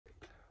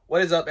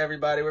What is up,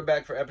 everybody? We're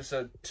back for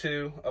episode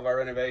 2 of our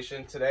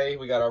renovation. Today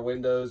we got our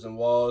windows and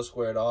walls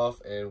squared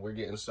off, and we're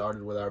getting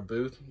started with our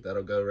booth.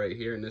 That'll go right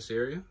here in this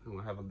area, and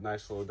we'll have a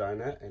nice little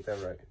dinette. Ain't that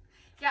right?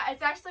 Yeah,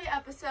 it's actually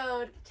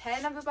episode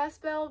 10 of the bus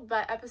build,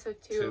 but episode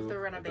 2 of the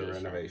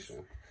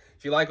renovation.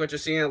 If you like what you're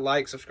seeing,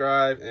 like,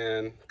 subscribe,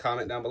 and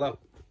comment down below.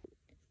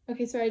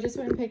 Okay, so I just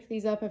went and picked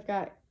these up. I've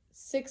got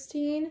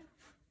 16,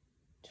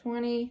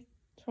 20,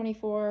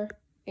 24,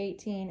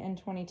 18, and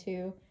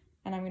 22.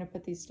 And I'm going to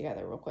put these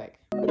together real quick.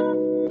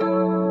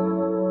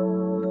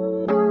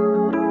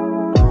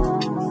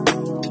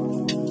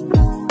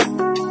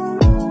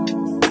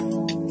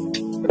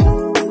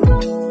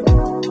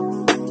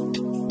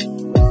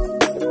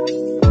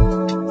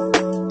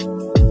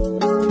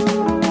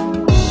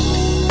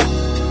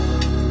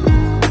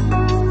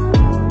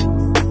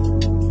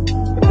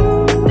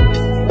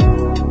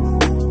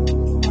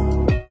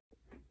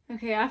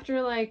 Okay,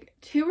 after like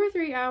 2 or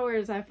 3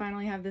 hours, I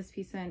finally have this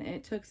piece in.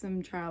 It took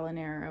some trial and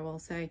error, I will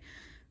say.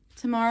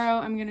 Tomorrow,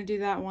 I'm going to do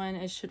that one.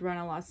 It should run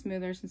a lot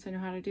smoother since I know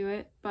how to do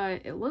it,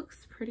 but it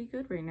looks pretty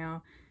good right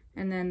now.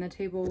 And then the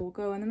table will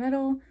go in the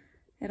middle.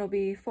 It'll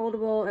be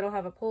foldable. It'll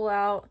have a pull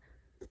out.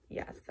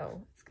 Yeah,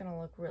 so it's going to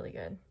look really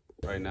good.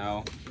 Right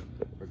now,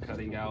 we're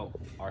cutting out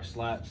our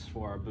slats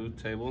for our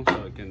booth table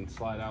so it can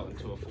slide out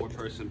into a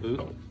 4-person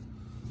booth.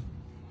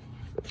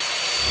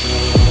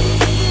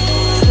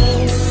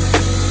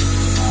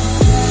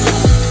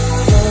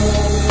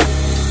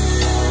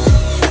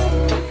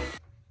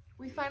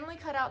 Finally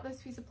cut out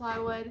this piece of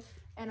plywood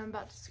and I'm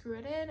about to screw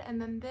it in, and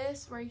then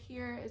this right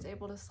here is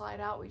able to slide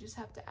out. We just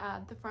have to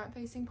add the front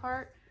facing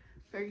part.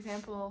 For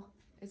example,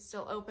 it's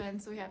still open,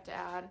 so we have to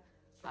add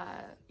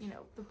you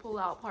know, the pull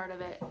out part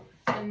of it,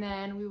 and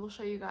then we will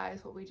show you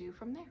guys what we do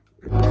from there.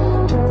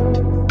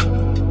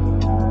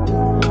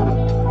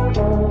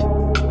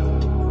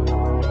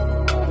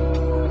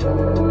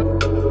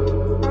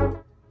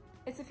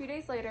 It's a few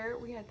days later.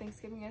 We had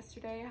Thanksgiving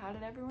yesterday. How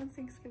did everyone's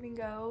Thanksgiving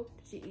go?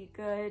 Did you eat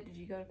good? Did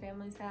you go to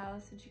family's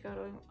house? Did you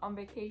go on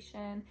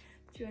vacation?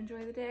 Did you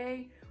enjoy the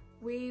day?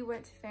 We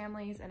went to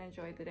family's and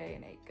enjoyed the day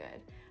and ate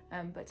good.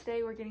 But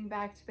today we're getting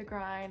back to the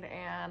grind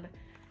and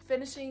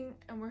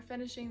we're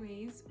finishing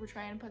these. We're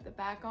trying to put the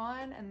back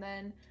on, and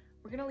then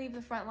we're gonna leave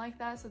the front like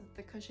that so that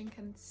the cushion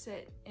can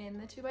sit in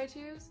the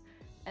 2x2s,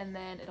 and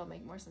then it'll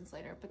make more sense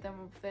later. But then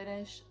we'll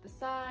finish the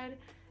side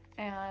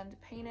and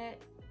paint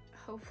it,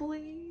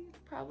 hopefully,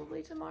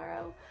 probably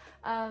tomorrow.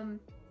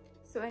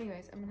 So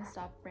anyways, I'm gonna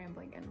stop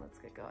rambling and let's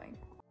get going.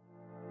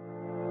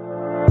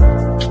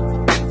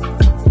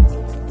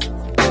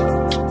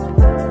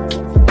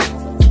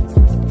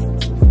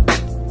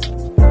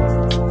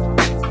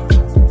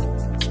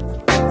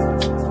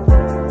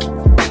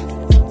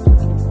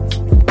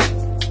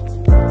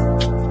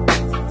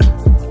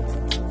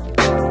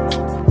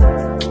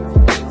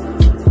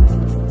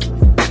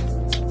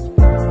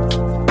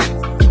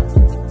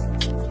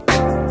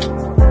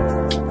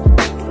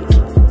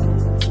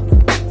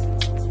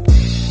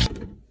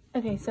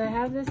 Okay, so I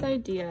have this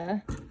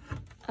idea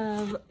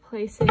of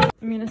placing,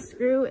 I'm gonna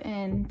screw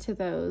into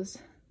those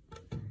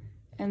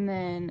and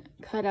then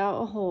cut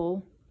out a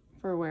hole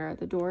for where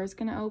the door is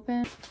gonna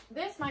open.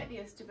 This might be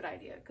a stupid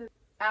idea because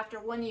after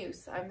one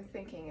use, I'm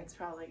thinking it's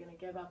probably gonna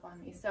give up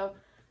on me. So I'm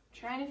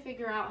trying to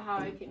figure out how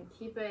I can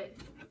keep it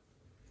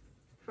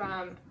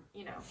from,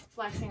 you know,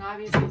 flexing.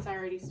 Obviously it's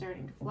already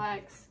starting to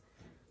flex.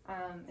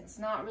 It's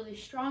not really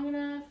strong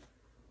enough,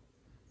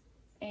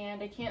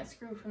 and I can't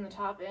screw from the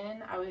top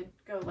in. I would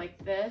go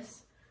like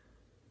this.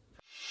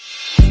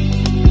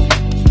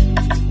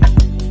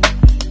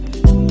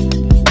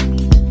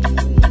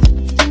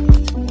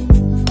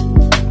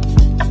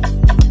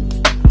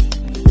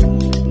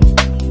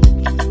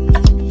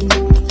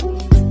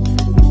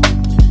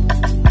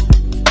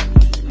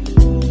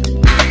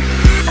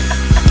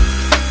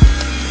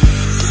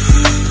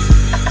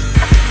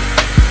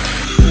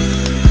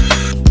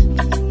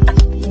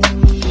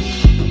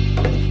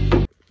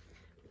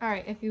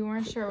 Alright, if you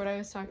weren't sure what I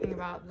was talking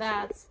about,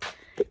 that's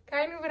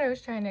kind of what I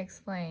was trying to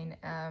explain.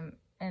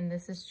 And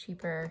this is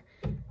cheaper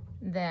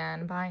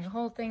than buying a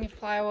whole thing of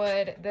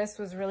plywood. This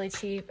was really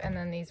cheap, and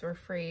then these were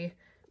free.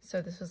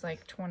 So this was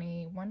like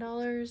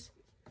 $21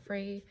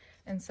 free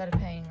instead of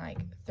paying like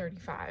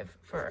 $35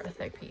 for a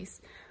thick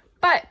piece.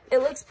 But it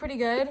looks pretty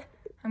good.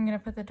 I'm gonna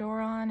put the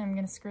door on, I'm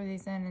gonna screw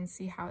these in and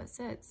see how it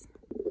sits.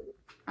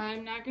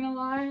 I'm not gonna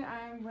lie,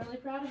 I'm really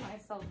proud of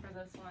myself for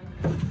this one.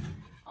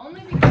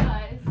 Only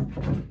because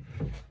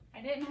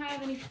I didn't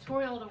have any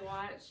tutorial to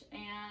watch,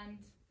 and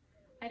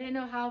I didn't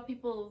know how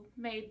people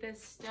made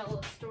this still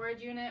a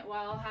storage unit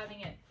while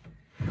having it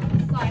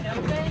slide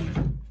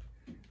open.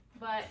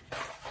 But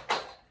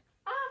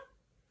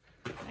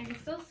I can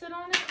still sit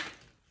on it.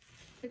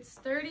 It's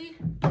sturdy.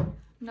 I'm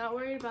not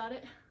worried about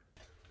it.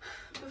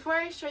 Before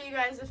I show you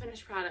guys the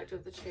finished product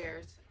of the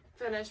chairs,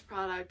 finished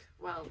product,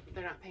 well,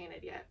 they're not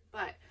painted yet,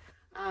 but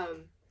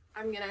I'm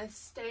gonna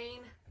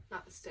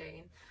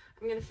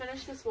I'm gonna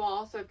finish this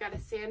wall, so I've got to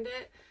sand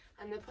it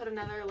and then put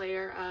another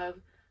layer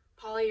of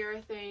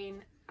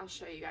polyurethane I'll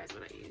show you guys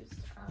what I used.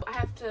 I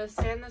have to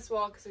sand this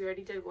wall because we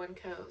already did one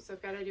coat, so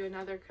I've got to do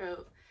another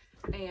coat,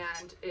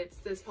 and it's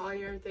this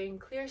polyurethane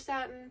clear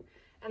satin,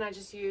 and I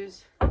just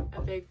use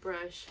a big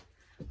brush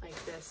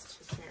like this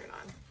to smear it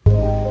on.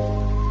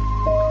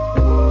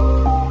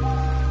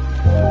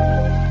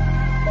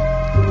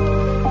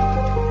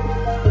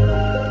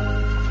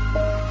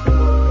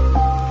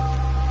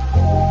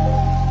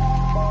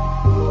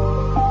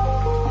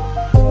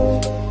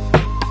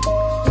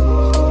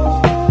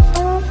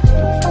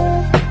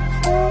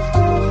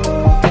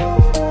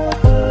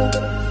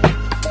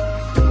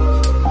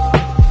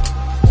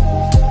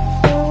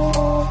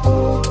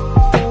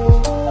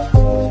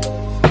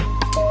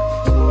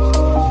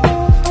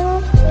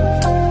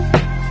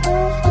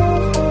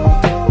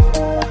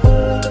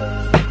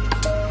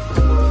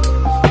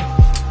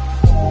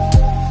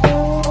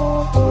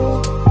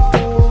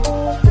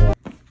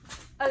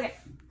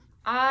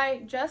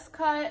 I just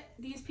cut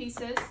these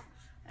pieces,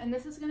 and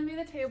this is going to be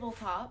the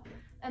tabletop,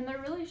 and they're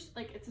really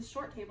like, it's a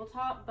short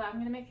tabletop, but I'm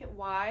going to make it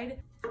wide.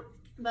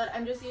 But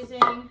I'm just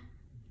using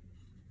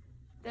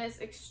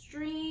this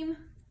extreme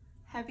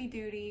heavy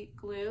duty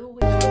glue.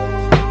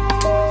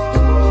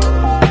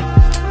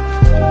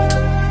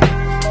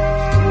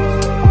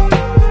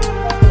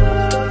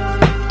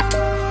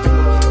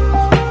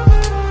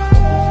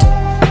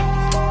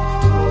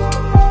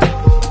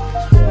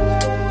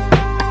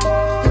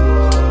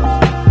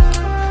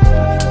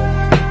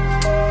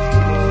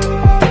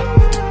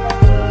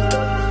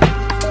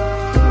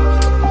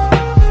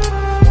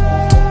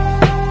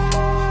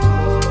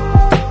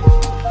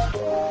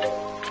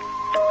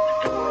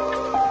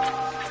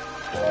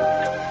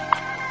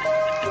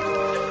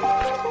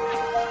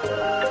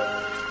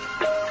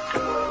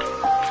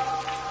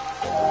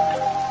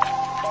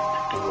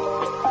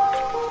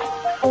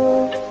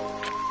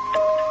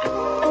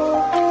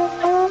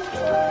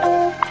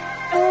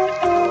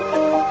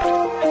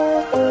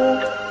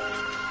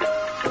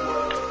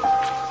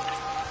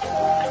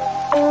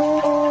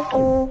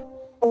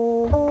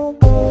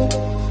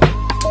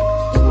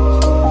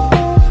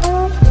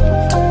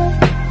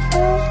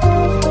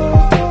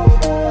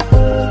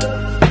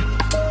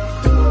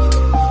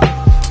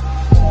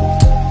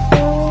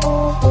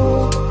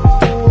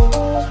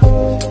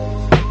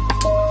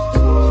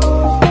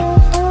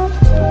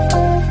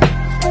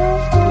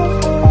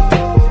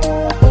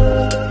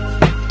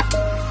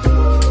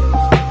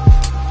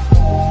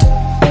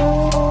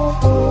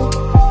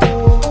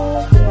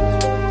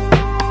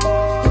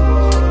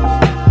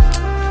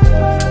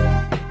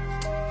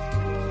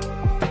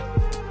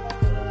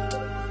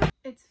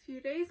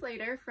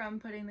 Later from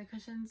putting the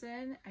cushions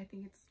in. I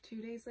think it's 2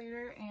 days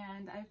later,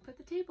 and I've put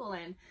the table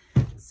in.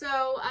 So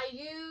I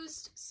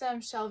used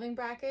some shelving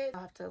brackets.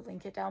 I'll have to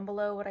link it down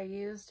below what I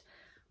used,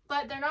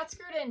 but they're not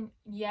screwed in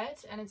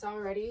yet, and it's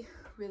already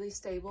really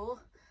stable.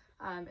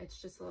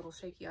 It's just a little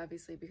shaky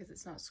obviously because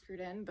it's not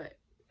screwed in, but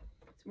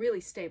it's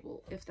really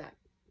stable, if that,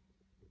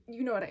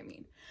 you know what I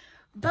mean.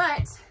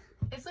 But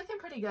it's looking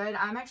pretty good.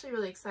 I'm actually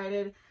really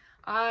excited.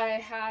 I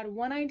had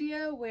one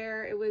idea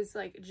where it was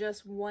like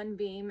just one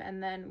beam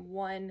and then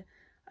one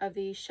of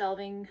the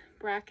shelving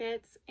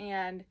brackets,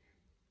 and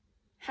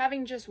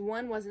having just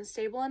one wasn't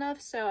stable enough.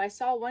 So I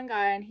saw one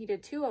guy and he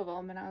did 2 of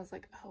them, and I was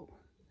like, oh,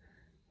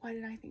 why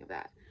didn't I think of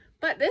that?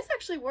 But this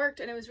actually worked,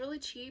 and it was really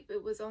cheap.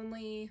 It was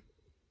only,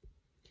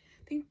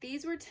 I think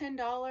these were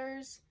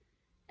 $10,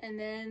 and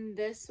then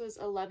this was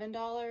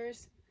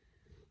 $11.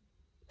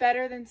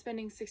 Better than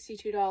spending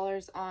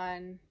 $62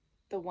 on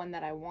the one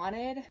that I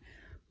wanted.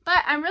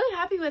 But I'm really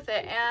happy with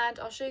it, and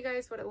I'll show you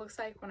guys what it looks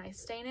like when I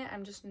stain it.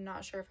 I'm just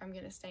not sure if I'm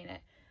going to stain it.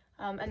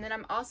 And then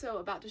I'm also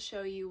about to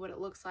show you what it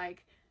looks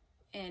like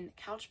in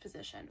couch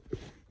position.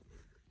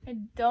 I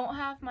don't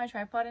have my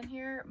tripod in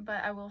here,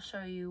 but I will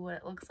show you what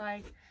it looks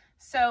like.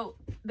 So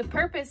the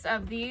purpose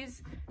of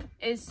these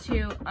is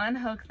to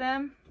unhook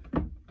them.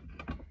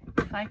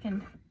 If I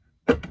can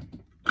do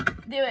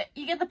it,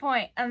 you get the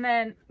point. And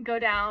then go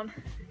down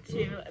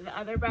to the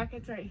other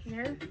brackets right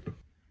here.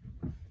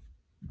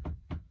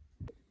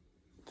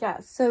 Yeah,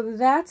 so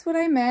that's what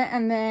I meant,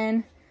 and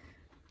then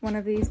one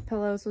of these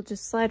pillows will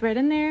just slide right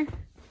in there.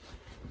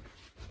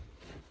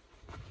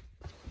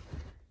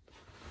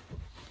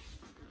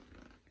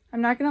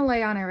 I'm not gonna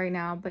lay on it right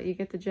now, but you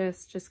get the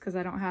gist, just because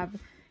I don't have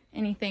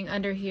anything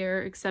under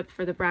here except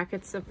for the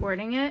brackets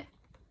supporting it.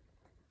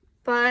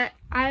 But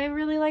I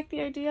really like the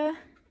idea,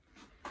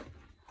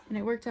 and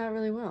it worked out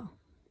really well.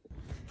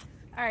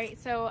 All right,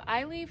 so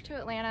I leave to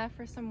Atlanta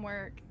for some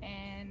work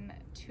in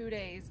 2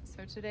 days.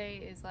 So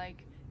today is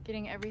like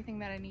getting everything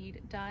that I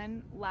need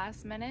done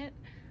last minute.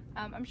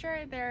 I'm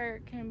sure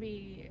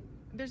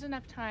there's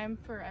enough time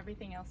for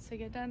everything else to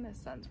get done. The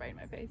sun's right in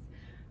my face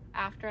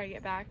after I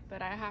get back,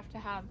 but I have to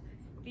have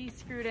these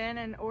screwed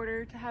in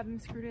order to have them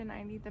screwed in.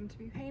 I need them to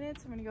be painted,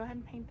 so I'm gonna go ahead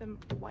and paint them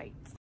white.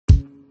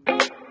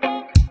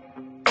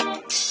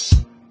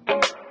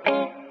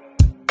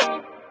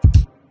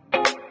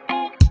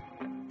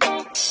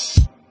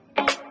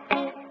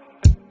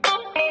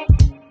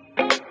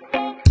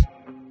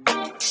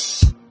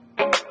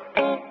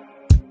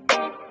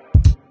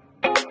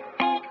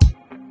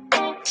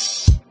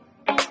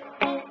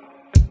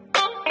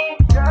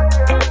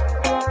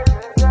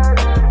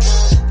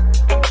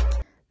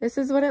 this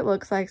is what it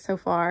looks like so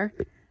far.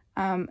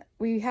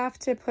 We have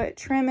to put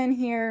trim in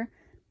here,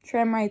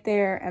 trim right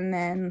there, and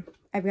then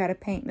I've got to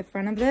paint the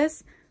front of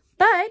this.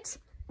 But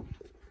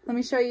let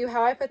me show you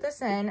how I put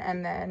this in,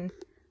 and then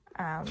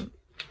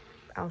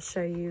I'll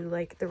show you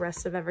like the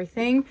rest of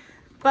everything.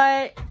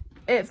 But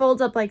it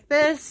folds up like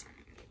this,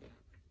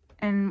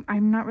 and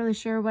I'm not really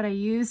sure what I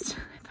used.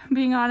 If I'm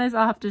being honest,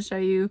 I'll have to show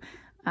you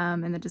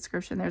in the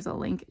description. There's a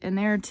link in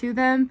there to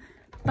them.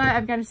 But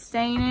I've got to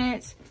stain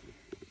it,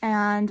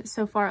 and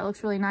so far it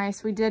looks really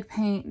nice. We did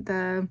paint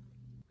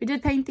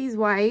these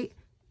white,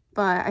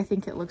 but I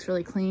think it looks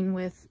really clean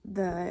with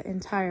the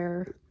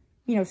entire,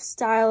 you know,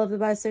 style of the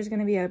bus. There's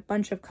going to be a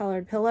bunch of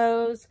colored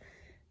pillows,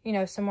 you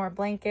know, some more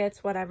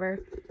blankets, whatever.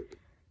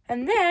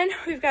 And then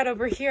we've got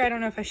over here, I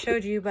don't know if I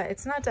showed you, but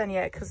it's not done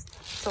yet because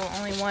it's the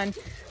only one,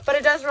 but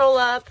it does roll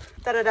up,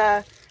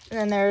 da-da-da. And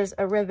then there's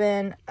a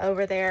ribbon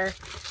over there,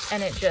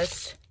 and it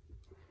just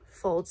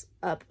folds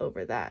up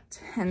over that.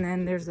 And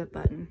then there's a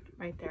button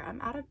right there.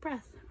 I'm out of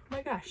breath. Oh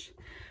my gosh.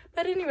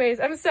 But anyways,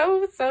 I'm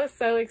so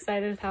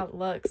excited how it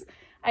looks.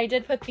 I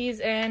did put these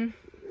in,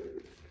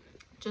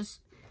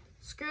 just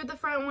screwed the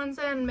front ones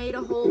in, made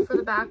a hole for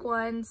the back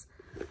ones,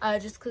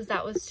 just because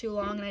that was too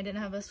long and I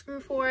didn't have a screw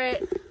for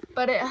it.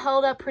 But it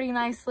held up pretty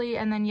nicely,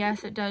 and then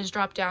yes, it does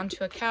drop down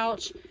to a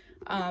couch,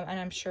 and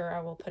I'm sure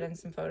I will put in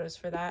some photos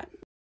for that.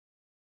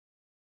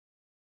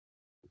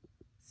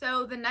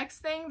 So the next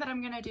thing that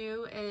I'm gonna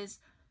do is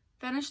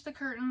finish the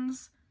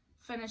curtains,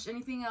 finish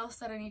anything else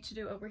that I need to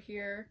do over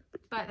here,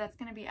 but that's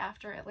gonna be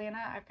after Atlanta.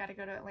 I've got to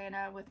go to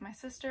Atlanta with my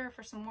sister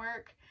for some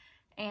work,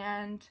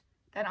 and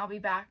then I'll be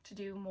back to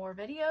do more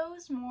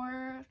videos,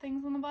 more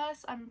things on the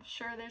bus. I'm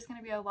sure there's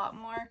gonna be a lot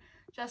more.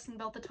 Justin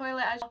built the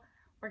toilet.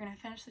 We're gonna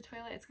finish the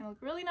toilet. It's gonna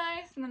look really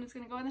nice, and then it's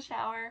gonna go in the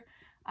shower.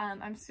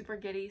 I'm super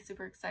giddy,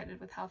 super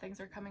excited with how things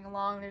are coming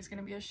along. There's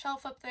gonna be a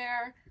shelf up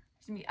there.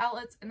 There's gonna be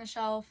outlets in the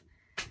shelf.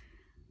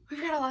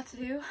 We've got a lot to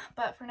do,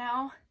 but for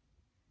now,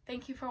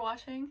 thank you for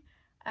watching.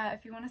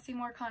 If you want to see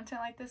more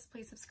content like this,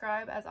 please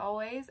subscribe as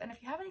always. And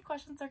if you have any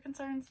questions or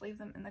concerns, leave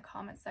them in the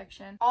comment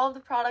section. All of the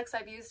products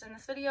I've used in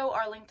this video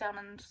are linked down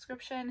in the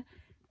description.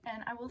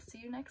 And I will see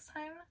you next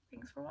time.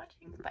 Thanks for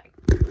watching. Bye.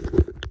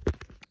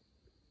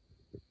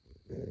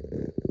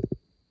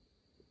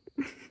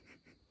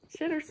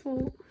 Shitter's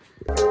full.